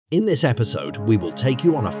In this episode, we will take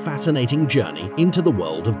you on a fascinating journey into the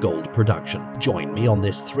world of gold production. Join me on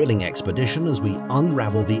this thrilling expedition as we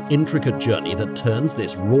unravel the intricate journey that turns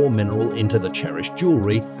this raw mineral into the cherished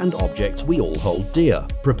jewelry and objects we all hold dear.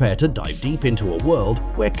 Prepare to dive deep into a world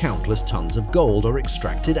where countless tons of gold are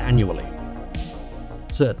extracted annually.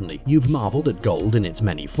 Certainly, you've marveled at gold in its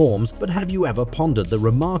many forms, but have you ever pondered the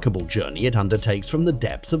remarkable journey it undertakes from the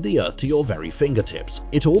depths of the Earth to your very fingertips?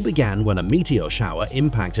 It all began when a meteor shower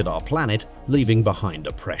impacted our planet, leaving behind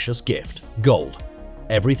a precious gift: gold.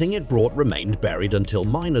 Everything it brought remained buried until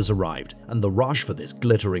miners arrived, and the rush for this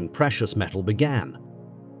glittering precious metal began.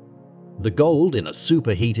 The gold, in a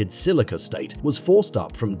superheated silica state, was forced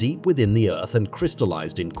up from deep within the Earth and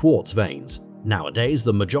crystallized in quartz veins. Nowadays,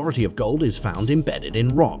 the majority of gold is found embedded in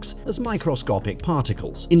rocks as microscopic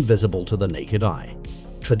particles, invisible to the naked eye.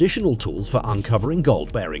 Traditional tools for uncovering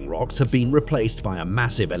gold-bearing rocks have been replaced by a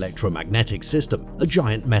massive electromagnetic system, a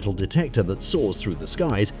giant metal detector that soars through the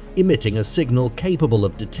skies, emitting a signal capable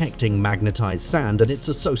of detecting magnetized sand and its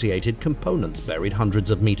associated components buried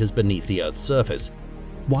hundreds of meters beneath the Earth's surface.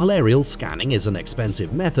 While aerial scanning is an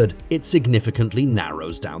expensive method, it significantly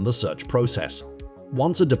narrows down the search process.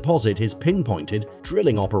 Once a deposit is pinpointed,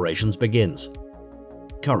 drilling operations begins.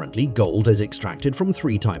 Currently, gold is extracted from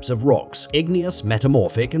three types of rocks: igneous,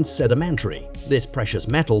 metamorphic, and sedimentary. This precious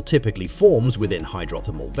metal typically forms within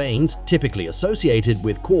hydrothermal veins, typically associated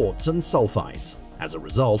with quartz and sulfides. As a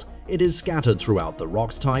result, it is scattered throughout the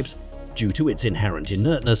rocks types. Due to its inherent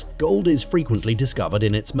inertness, gold is frequently discovered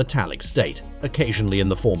in its metallic state, occasionally in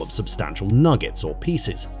the form of substantial nuggets or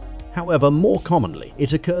pieces. However, more commonly,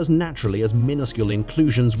 it occurs naturally as minuscule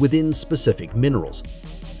inclusions within specific minerals.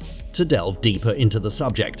 To delve deeper into the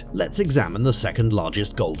subject, let's examine the second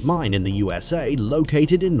largest gold mine in the USA,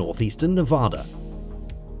 located in northeastern Nevada.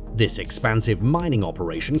 This expansive mining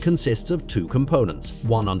operation consists of two components,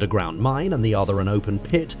 one underground mine and the other an open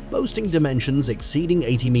pit, boasting dimensions exceeding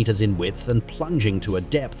 80 meters in width and plunging to a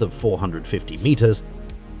depth of 450 meters.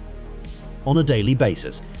 On a daily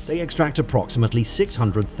basis, they extract approximately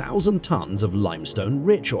 600,000 tons of limestone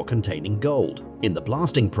rich or containing gold. In the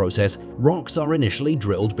blasting process, rocks are initially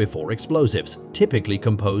drilled before explosives, typically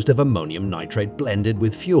composed of ammonium nitrate blended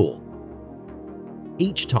with fuel.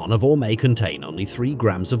 Each ton of ore may contain only 3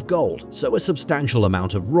 grams of gold, so a substantial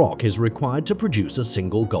amount of rock is required to produce a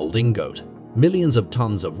single gold ingot. Millions of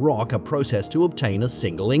tons of rock are processed to obtain a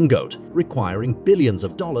single ingot, requiring billions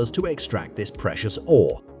of dollars to extract this precious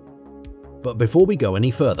ore. But before we go any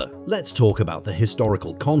further, let's talk about the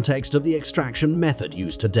historical context of the extraction method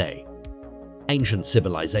used today. Ancient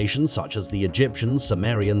civilizations such as the Egyptians,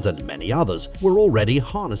 Sumerians, and many others were already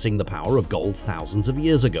harnessing the power of gold thousands of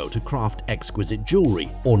years ago to craft exquisite jewelry,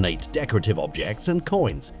 ornate decorative objects, and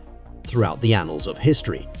coins. Throughout the annals of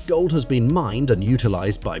history, gold has been mined and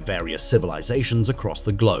utilized by various civilizations across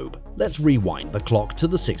the globe. Let's rewind the clock to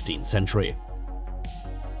the 16th century.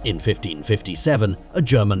 In 1557, a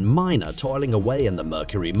German miner toiling away in the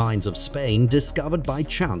mercury mines of Spain discovered by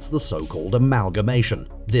chance the so-called amalgamation.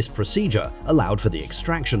 This procedure allowed for the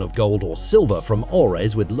extraction of gold or silver from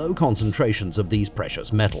ores with low concentrations of these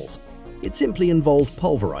precious metals. It simply involved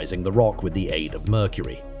pulverizing the rock with the aid of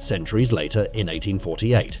mercury. Centuries later, in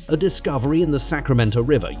 1848, a discovery in the Sacramento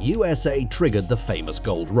River, USA triggered the famous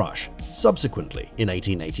gold rush. Subsequently, in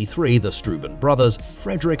 1883, the Struben brothers,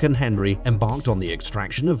 Frederick and Henry, embarked on the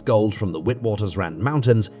extraction of gold from the Witwatersrand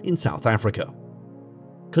Mountains in South Africa.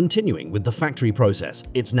 Continuing with the factory process,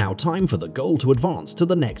 it's now time for the gold to advance to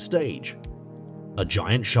the next stage. A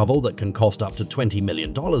giant shovel that can cost up to $20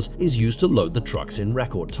 million is used to load the trucks in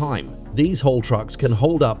record time. These haul trucks can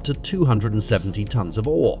hold up to 270 tons of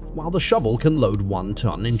ore, while the shovel can load 1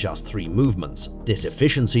 ton in just 3 movements. This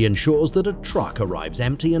efficiency ensures that a truck arrives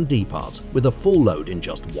empty and departs with a full load in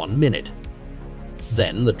just 1 minute.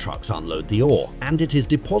 Then the trucks unload the ore, and it is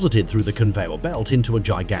deposited through the conveyor belt into a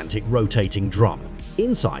gigantic rotating drum.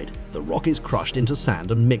 Inside, the rock is crushed into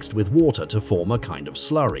sand and mixed with water to form a kind of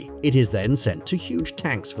slurry. It is then sent to huge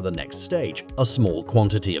tanks for the next stage. A small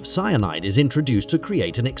quantity of cyanide is introduced to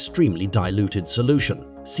create an extremely diluted solution.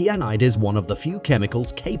 Cyanide is one of the few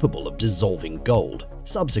chemicals capable of dissolving gold.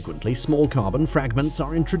 Subsequently, small carbon fragments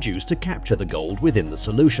are introduced to capture the gold within the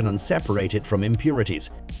solution and separate it from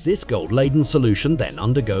impurities. This gold-laden solution then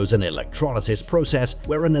undergoes an electrolysis process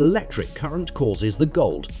where an electric current causes the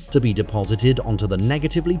gold to be deposited onto the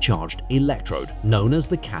negatively charged electrode, known as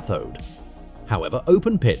the cathode. However,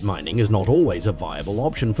 open-pit mining is not always a viable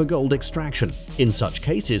option for gold extraction. In such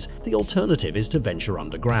cases, the alternative is to venture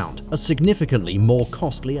underground, a significantly more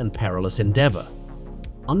costly and perilous endeavor.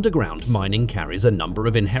 Underground mining carries a number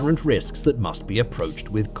of inherent risks that must be approached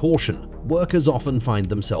with caution. Workers often find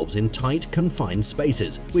themselves in tight, confined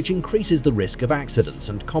spaces, which increases the risk of accidents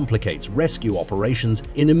and complicates rescue operations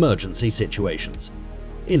in emergency situations.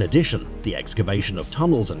 In addition, the excavation of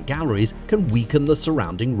tunnels and galleries can weaken the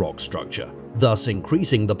surrounding rock structure, thus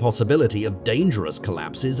increasing the possibility of dangerous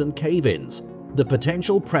collapses and cave-ins. The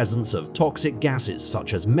potential presence of toxic gases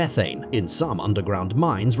such as methane in some underground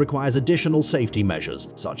mines requires additional safety measures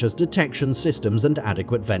such as detection systems and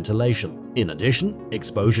adequate ventilation. In addition,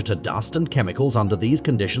 exposure to dust and chemicals under these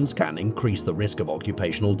conditions can increase the risk of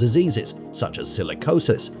occupational diseases such as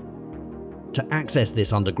silicosis. To access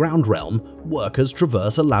this underground realm, workers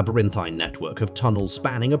traverse a labyrinthine network of tunnels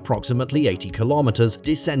spanning approximately 80 kilometers,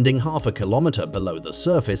 descending half a kilometer below the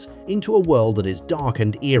surface into a world that is dark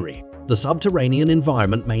and eerie. The subterranean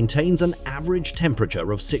environment maintains an average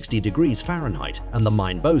temperature of 60 degrees Fahrenheit, and the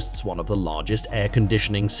mine boasts one of the largest air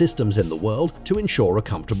conditioning systems in the world to ensure a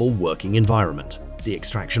comfortable working environment. The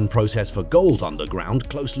extraction process for gold underground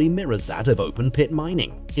closely mirrors that of open-pit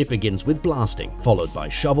mining. It begins with blasting, followed by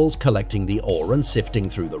shovels collecting the ore and sifting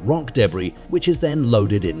through the rock debris, which is then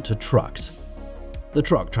loaded into trucks. The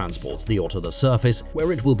truck transports the ore to the surface,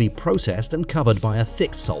 where it will be processed and covered by a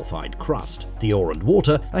thick sulfide crust. The ore and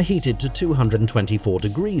water are heated to 224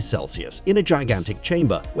 degrees Celsius in a gigantic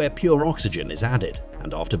chamber where pure oxygen is added,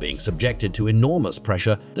 and after being subjected to enormous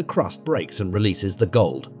pressure, the crust breaks and releases the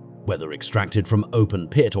gold. Whether extracted from open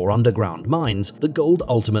pit or underground mines, the gold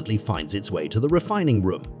ultimately finds its way to the refining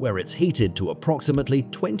room, where it's heated to approximately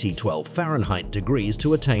 2012 Fahrenheit degrees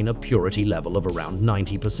to attain a purity level of around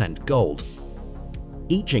 90% gold.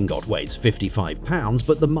 Each ingot weighs 55 pounds,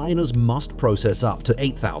 but the miners must process up to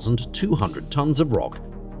 8,200 tons of rock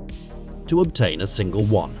to obtain a single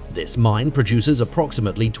one. This mine produces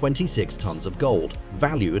approximately 26 tons of gold,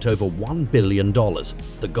 valued at over $1 billion.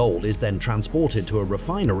 The gold is then transported to a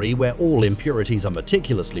refinery where all impurities are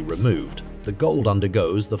meticulously removed. The gold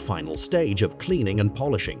undergoes the final stage of cleaning and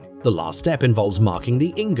polishing. The last step involves marking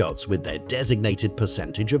the ingots with their designated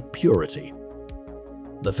percentage of purity.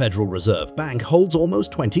 The Federal Reserve Bank holds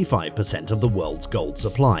almost 25% of the world's gold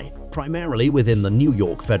supply, primarily within the New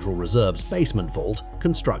York Federal Reserve's basement vault,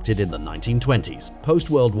 constructed in the 1920s.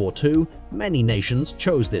 Post-World War II, many nations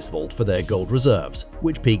chose this vault for their gold reserves,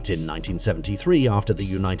 which peaked in 1973 after the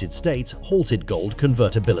United States halted gold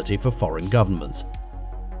convertibility for foreign governments.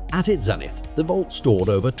 At its zenith, the vault stored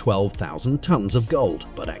over 12,000 tons of gold,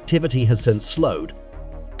 but activity has since slowed.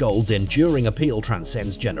 Gold's enduring appeal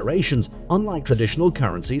transcends generations. Unlike traditional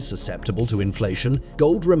currencies susceptible to inflation,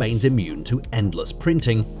 gold remains immune to endless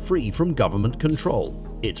printing, free from government control.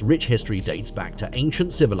 Its rich history dates back to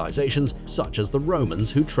ancient civilizations such as the Romans,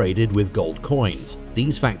 who traded with gold coins.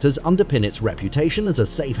 These factors underpin its reputation as a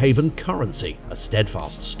safe haven currency, a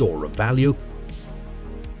steadfast store of value.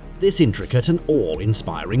 This intricate and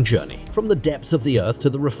awe-inspiring journey, from the depths of the earth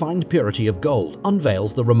to the refined purity of gold,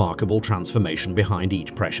 unveils the remarkable transformation behind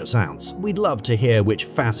each precious ounce. We'd love to hear which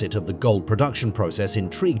facet of the gold production process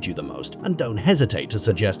intrigued you the most, and don't hesitate to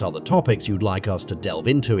suggest other topics you'd like us to delve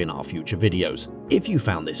into in our future videos. If you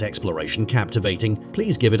found this exploration captivating,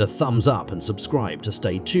 please give it a thumbs up and subscribe to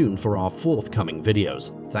stay tuned for our forthcoming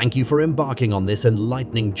videos. Thank you for embarking on this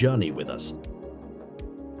enlightening journey with us.